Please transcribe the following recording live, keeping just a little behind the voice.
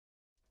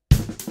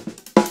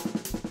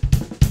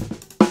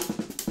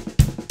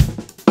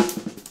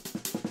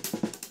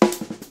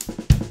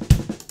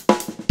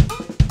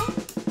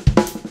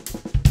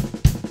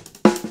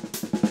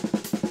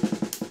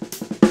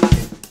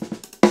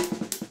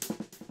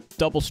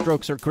Double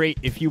strokes are great.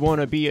 If you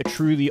want to be a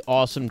truly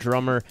awesome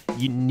drummer,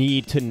 you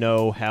need to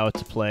know how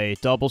to play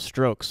double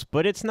strokes.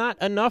 But it's not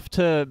enough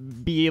to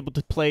be able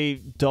to play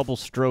double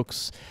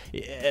strokes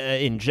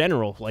in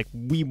general. Like,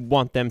 we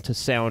want them to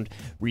sound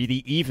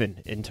really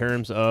even in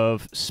terms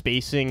of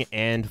spacing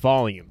and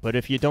volume. But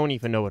if you don't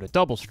even know what a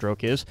double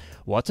stroke is,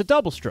 what's a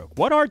double stroke?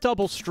 What are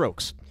double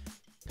strokes?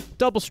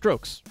 Double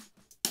strokes.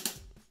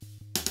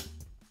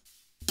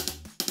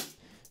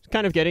 It's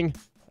kind of getting...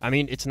 I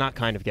mean, it's not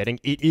kind of getting,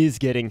 it is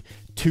getting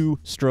 2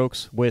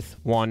 strokes with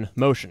 1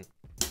 motion.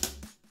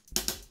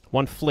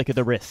 1 flick of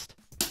the wrist.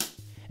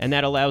 And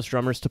that allows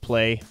drummers to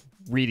play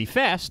really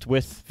fast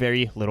with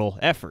very little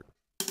effort.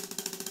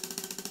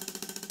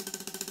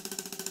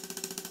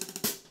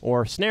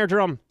 Or snare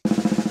drum.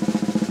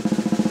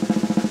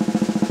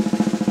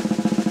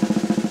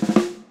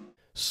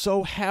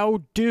 So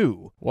how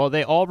do? Well,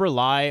 they all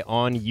rely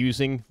on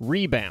using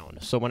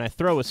rebound. So when I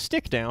throw a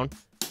stick down,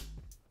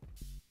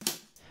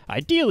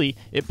 ideally,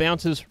 it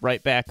bounces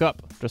right back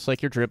up, just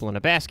like you're dribbling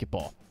a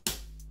basketball.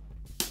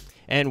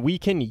 And we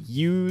can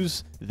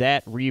use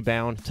that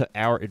rebound to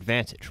our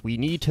advantage. We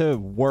need to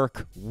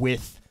work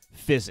with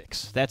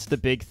physics. That's the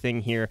big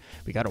thing here.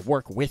 We got to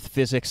work with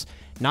physics,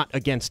 not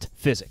against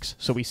physics.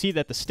 So we see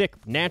that the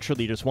stick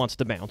naturally just wants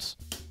to bounce.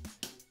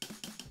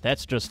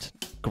 That's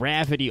just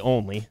gravity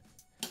only.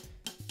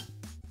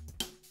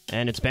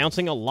 And it's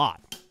bouncing a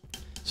lot.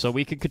 So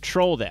we can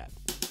control that.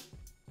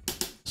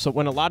 So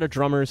when a lot of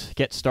drummers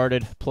get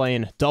started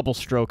playing double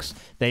strokes,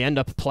 they end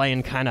up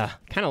playing kind of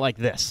like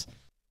this.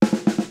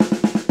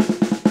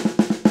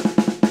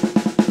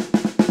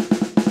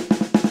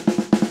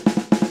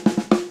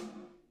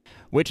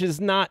 Which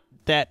is not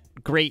that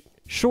great.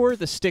 Sure,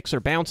 the sticks are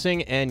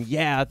bouncing, and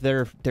yeah,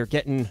 they're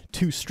getting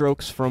 2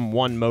 strokes from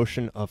 1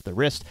 motion of the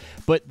wrist,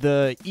 but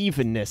the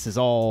evenness is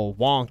all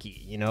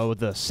wonky. You know,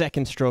 the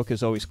second stroke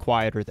is always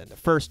quieter than the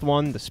first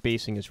one, the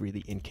spacing is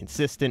really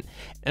inconsistent,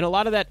 and a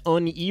lot of that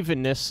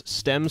unevenness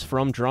stems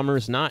from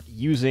drummers not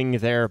using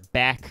their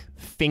back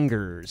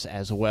fingers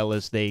as well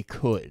as they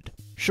could.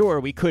 Sure,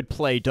 we could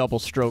play double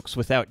strokes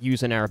without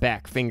using our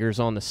back fingers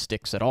on the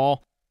sticks at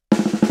all,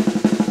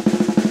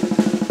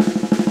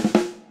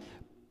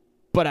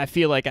 but I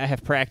feel like I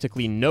have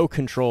practically no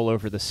control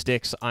over the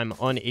sticks. I'm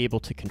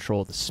unable to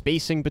control the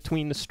spacing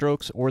between the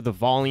strokes or the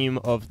volume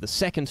of the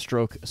second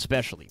stroke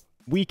especially.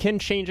 We can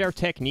change our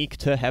technique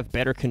to have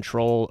better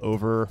control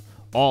over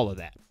all of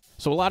that.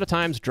 So a lot of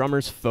times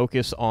drummers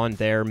focus on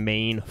their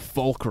main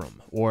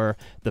fulcrum, or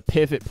the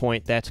pivot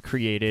point that's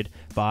created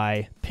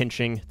by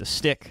pinching the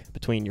stick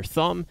between your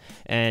thumb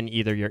and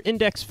either your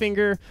index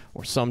finger,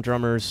 or some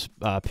drummers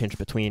pinch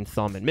between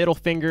thumb and middle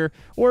finger,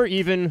 or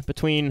even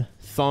between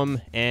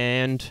thumb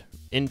and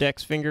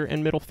index finger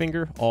and middle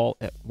finger all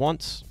at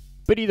once.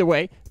 But either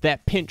way,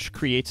 that pinch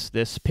creates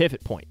this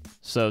pivot point.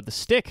 So the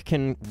stick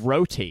can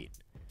rotate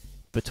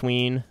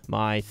between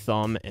my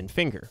thumb and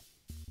finger.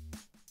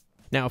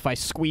 Now, if I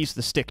squeeze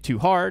the stick too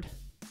hard,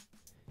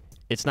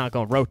 it's not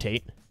going to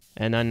rotate.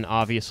 And then,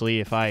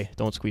 obviously, if I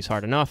don't squeeze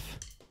hard enough,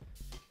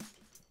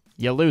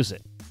 you lose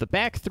it. The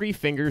back 3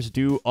 fingers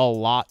do a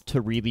lot to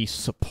really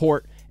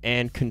support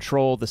and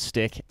control the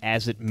stick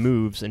as it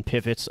moves and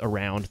pivots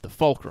around the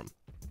fulcrum.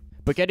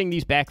 But getting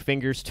these back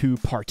fingers to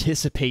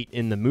participate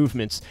in the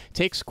movements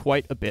takes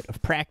quite a bit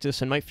of practice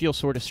and might feel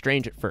sort of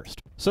strange at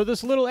first. So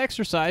this little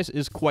exercise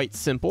is quite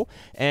simple,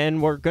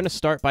 and we're going to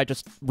start by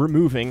just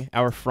removing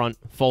our front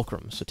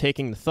fulcrum. So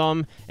taking the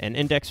thumb and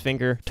index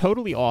finger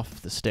totally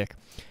off the stick,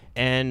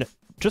 and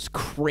just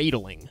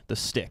cradling the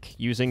stick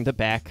using the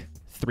back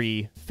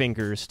 3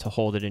 fingers to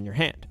hold it in your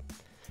hand.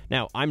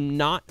 Now, I'm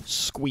not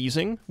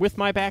squeezing with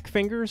my back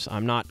fingers.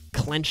 I'm not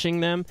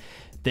clenching them.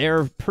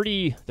 They're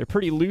pretty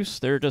loose.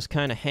 They're just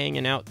kind of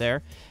hanging out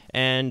there.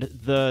 And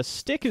the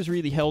stick is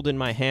really held in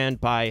my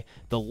hand by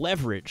the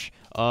leverage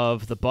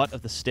of the butt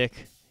of the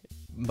stick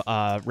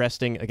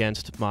resting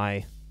against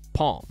my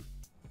palm.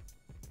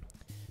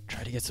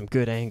 Try to get some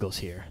good angles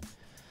here.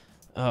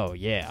 Oh,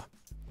 yeah.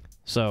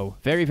 So,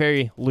 very,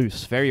 very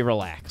loose, very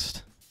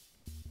relaxed.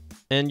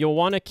 And you'll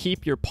want to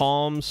keep your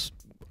palms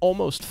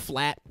almost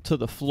flat to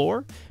the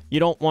floor. You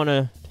don't want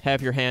to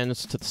have your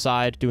hands to the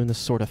side doing this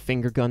sort of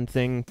finger gun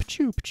thing.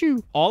 Pachoo,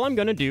 pachoo. All I'm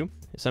going to do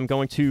is I'm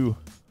going to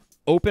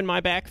open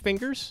my back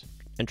fingers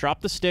and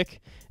drop the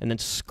stick and then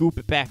scoop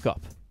it back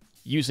up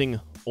using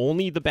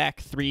only the back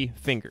 3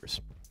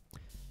 fingers.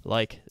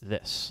 Like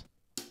this.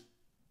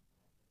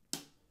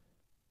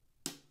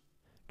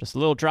 Just a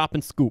little drop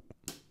and scoop.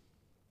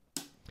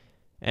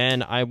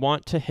 And I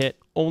want to hit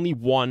only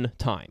 1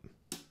 time.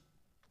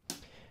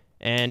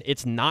 And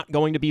it's not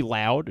going to be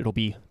loud. It'll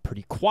be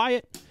pretty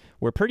quiet.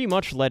 We're pretty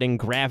much letting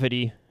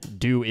gravity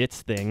do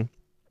its thing,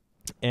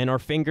 and our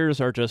fingers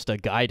are just a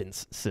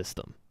guidance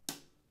system.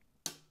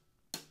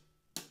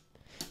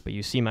 But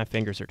you see my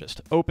fingers are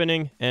just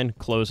opening and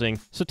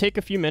closing. So take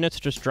a few minutes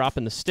just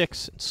dropping the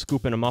sticks and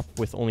scooping them up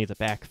with only the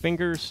back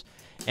fingers,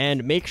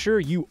 and make sure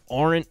you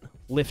aren't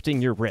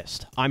lifting your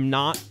wrist. I'm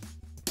not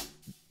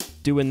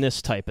doing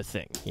this type of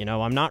thing. You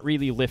know, I'm not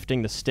really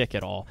lifting the stick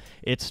at all.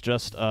 It's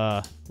just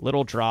a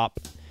little drop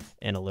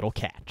and a little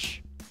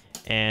catch.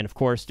 And of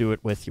course, do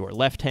it with your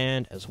left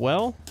hand as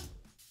well.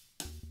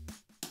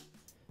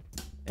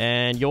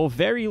 And you'll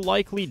very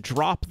likely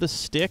drop the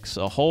sticks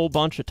a whole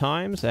bunch of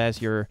times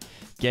as you're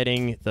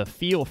getting the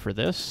feel for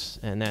this,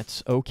 and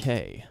that's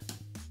okay.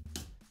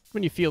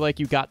 When you feel like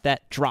you got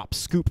that drop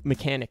scoop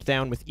mechanic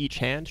down with each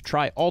hand,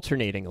 try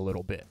alternating a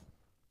little bit.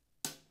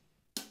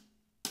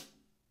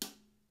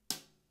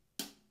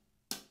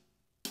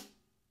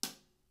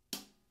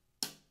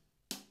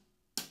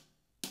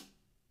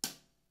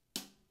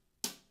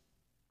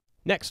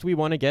 Next, we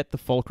want to get the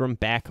fulcrum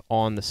back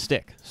on the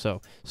stick.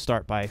 So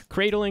start by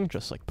cradling,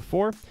 just like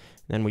before.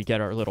 Then we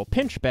get our little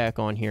pinch back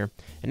on here.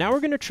 And now we're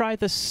going to try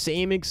the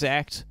same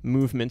exact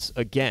movements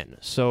again.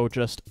 So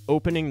just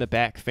opening the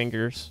back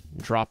fingers,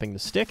 dropping the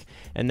stick,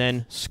 and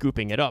then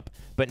scooping it up.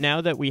 But now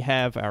that we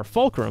have our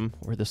fulcrum,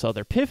 or this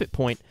other pivot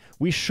point,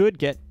 we should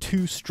get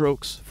 2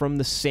 strokes from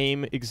the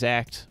same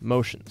exact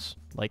motions,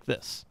 like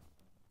this.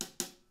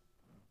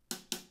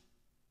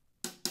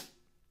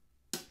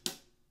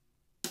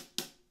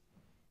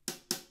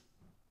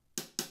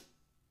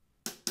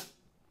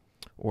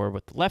 Or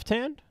with the left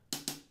hand.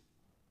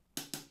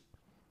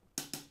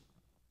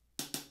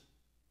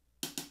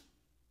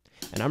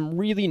 And I'm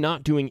really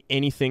not doing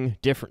anything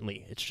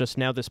differently. It's just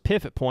now this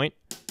pivot point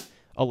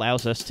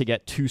allows us to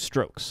get 2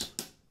 strokes.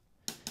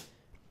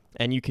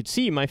 And you could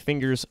see my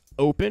fingers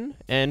open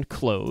and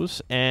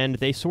close, and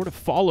they sort of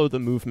follow the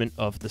movement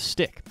of the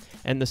stick.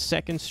 And the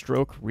second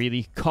stroke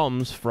really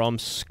comes from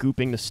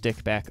scooping the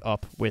stick back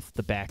up with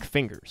the back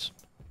fingers.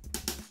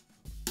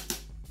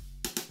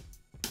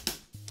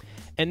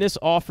 And this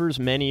offers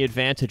many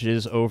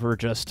advantages over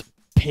just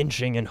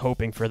pinching and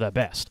hoping for the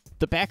best.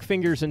 The back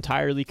fingers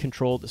entirely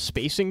control the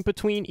spacing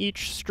between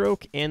each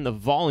stroke and the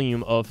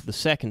volume of the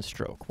second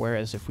stroke,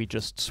 whereas if we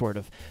just sort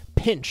of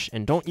pinch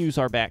and don't use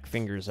our back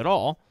fingers at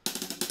all,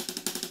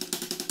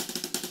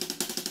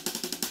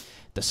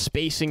 the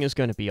spacing is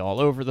going to be all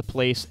over the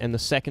place, and the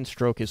second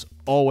stroke is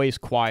always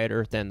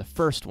quieter than the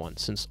first one,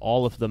 since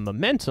all of the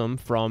momentum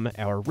from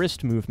our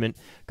wrist movement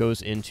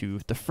goes into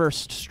the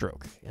first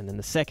stroke, and then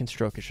the second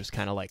stroke is just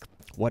kind of like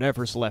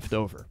whatever's left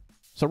over.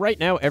 So right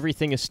now,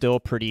 everything is still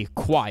pretty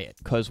quiet,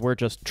 because we're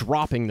just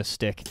dropping the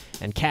stick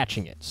and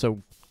catching it.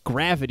 So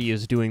gravity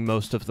is doing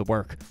most of the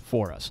work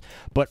for us.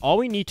 But all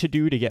we need to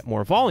do to get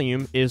more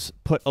volume is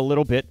put a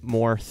little bit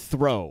more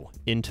throw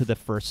into the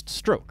first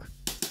stroke.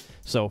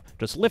 So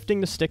just lifting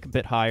the stick a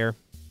bit higher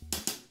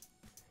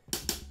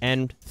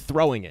and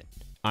throwing it.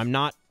 I'm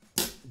not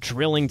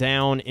drilling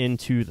down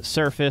into the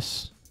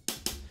surface.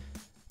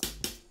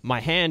 My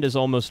hand is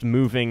almost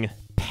moving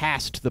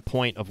past the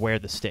point of where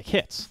the stick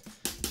hits.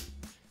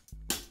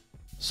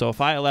 So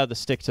if I allow the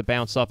stick to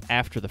bounce up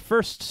after the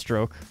first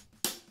stroke,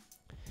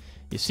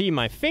 you see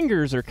my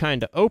fingers are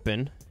kind of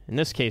open. In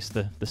this case,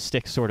 the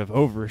stick sort of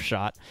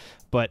overshot,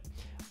 but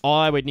all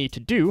I would need to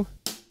do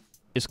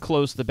is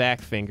close the back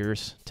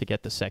fingers to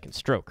get the second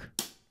stroke.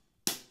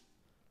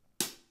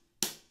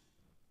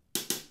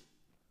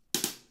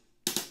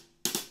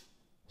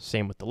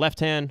 Same with the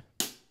left hand.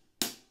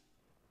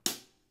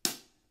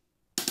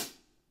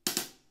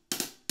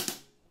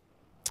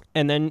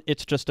 And then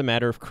it's just a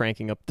matter of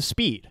cranking up the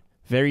speed,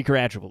 very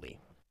gradually.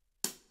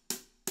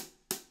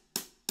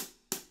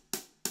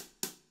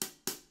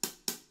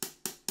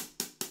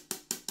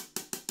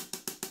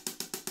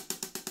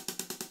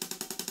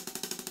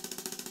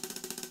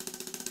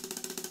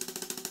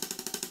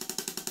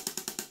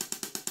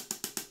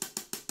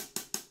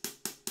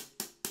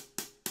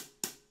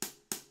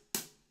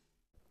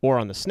 Or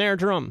on the snare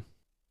drum.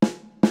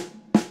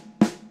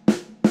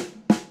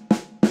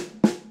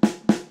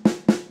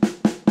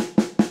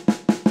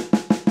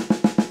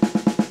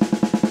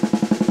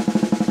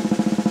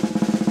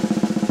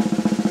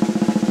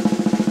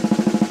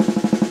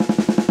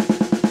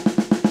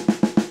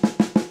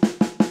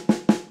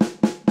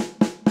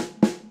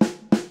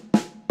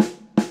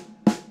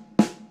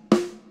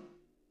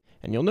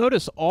 And you'll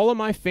notice all of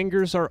my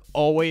fingers are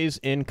always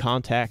in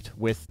contact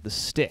with the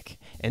stick.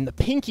 And the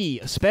pinky,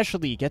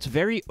 especially, gets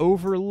very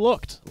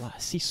overlooked. I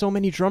see so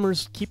many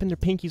drummers keeping their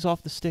pinkies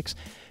off the sticks.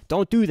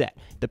 Don't do that.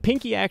 The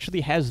pinky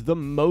actually has the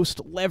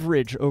most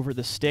leverage over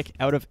the stick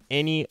out of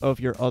any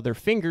of your other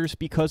fingers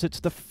because it's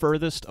the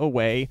furthest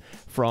away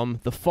from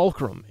the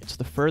fulcrum. It's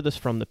the furthest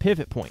from the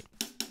pivot point.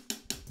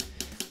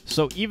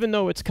 So even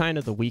though it's kind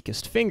of the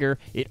weakest finger,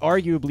 it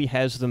arguably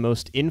has the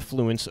most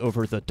influence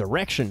over the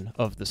direction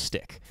of the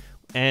stick.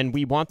 And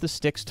we want the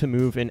sticks to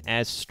move in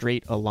as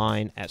straight a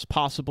line as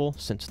possible,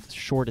 since the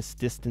shortest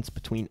distance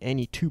between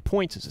any 2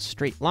 points is a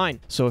straight line.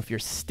 So if your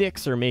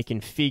sticks are making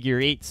figure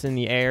eights in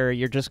the air,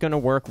 you're just going to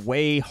work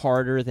way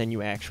harder than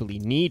you actually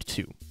need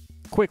to.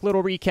 Quick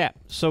little recap.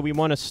 So we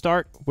want to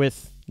start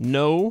with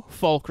no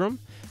fulcrum,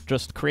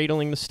 just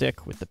cradling the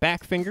stick with the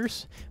back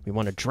fingers. We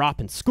want to drop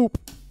and scoop.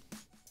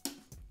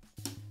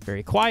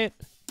 Very quiet,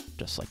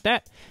 just like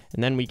that.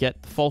 And then we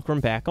get the fulcrum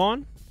back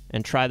on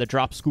and try the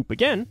drop scoop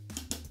again.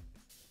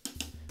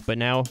 but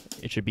now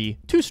it should be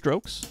 2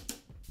 strokes.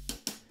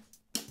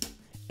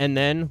 And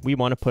then we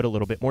want to put a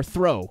little bit more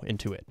throw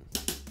into it.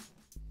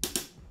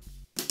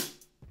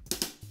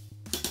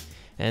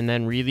 And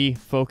then really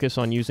focus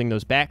on using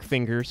those back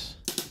fingers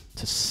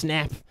to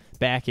snap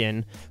back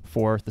in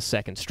for the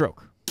second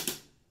stroke.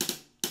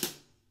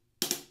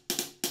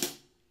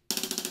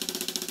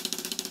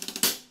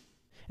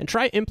 And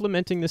try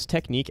implementing this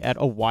technique at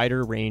a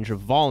wider range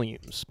of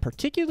volumes,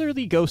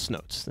 particularly ghost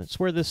notes. That's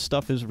where this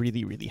stuff is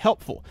really, really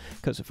helpful,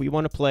 because if we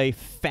want to play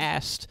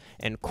fast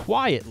and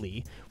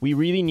quietly, we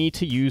really need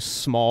to use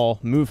small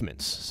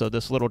movements. So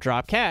this little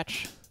drop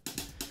catch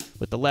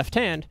with the left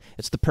hand,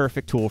 it's the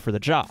perfect tool for the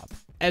job.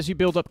 As you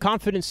build up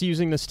confidence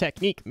using this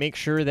technique, make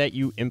sure that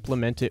you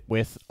implement it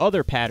with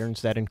other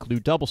patterns that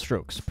include double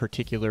strokes,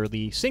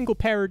 particularly single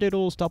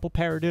paradiddles, double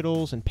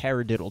paradiddles, and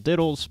paradiddle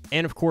diddles,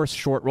 and of course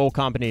short roll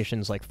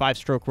combinations like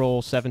 5-stroke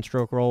rolls,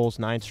 7-stroke rolls,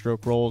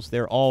 9-stroke rolls.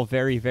 They're all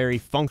very, very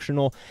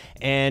functional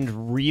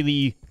and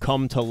really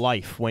come to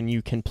life when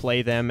you can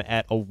play them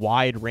at a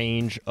wide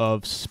range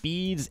of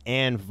speeds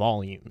and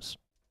volumes.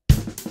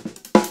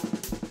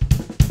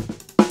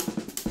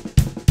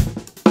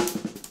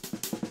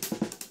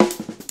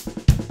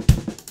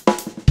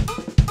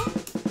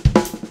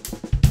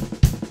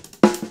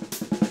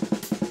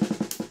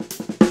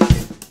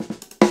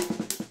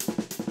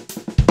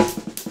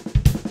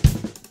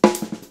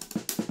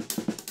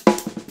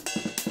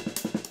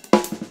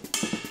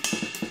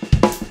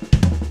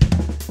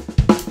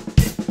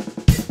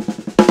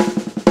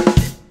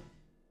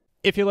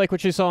 If you like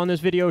what you saw in this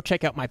video,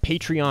 check out my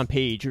Patreon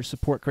page. Your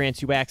support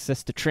grants you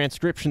access to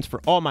transcriptions for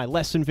all my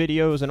lesson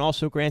videos and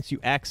also grants you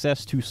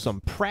access to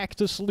some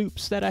practice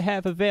loops that I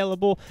have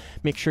available.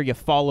 Make sure you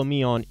follow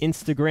me on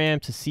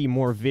Instagram to see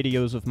more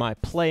videos of my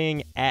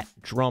playing at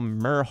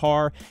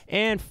DrumMerhar,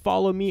 and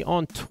follow me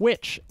on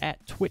Twitch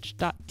at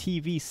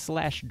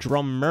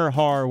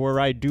twitch.tv/DrumMerhar, where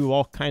I do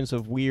all kinds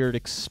of weird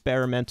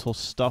experimental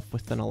stuff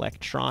with an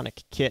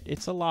electronic kit.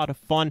 It's a lot of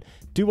fun.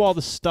 Do all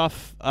the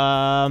stuff,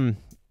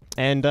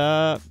 and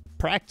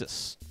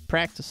practice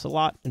a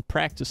lot and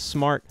practice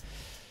smart.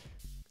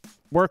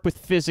 Work with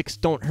physics,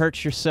 don't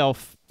hurt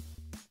yourself.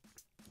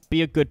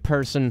 Be a good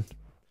person.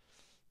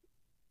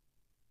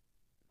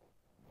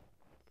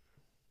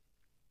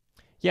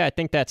 Yeah, I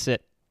think that's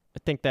it.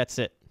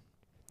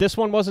 This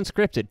one wasn't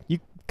scripted.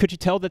 Could you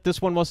tell that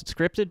this one wasn't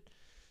scripted?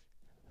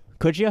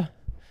 Could you?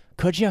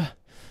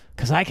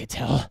 'Cause I could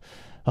tell.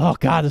 Oh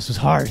God, this was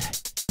hard.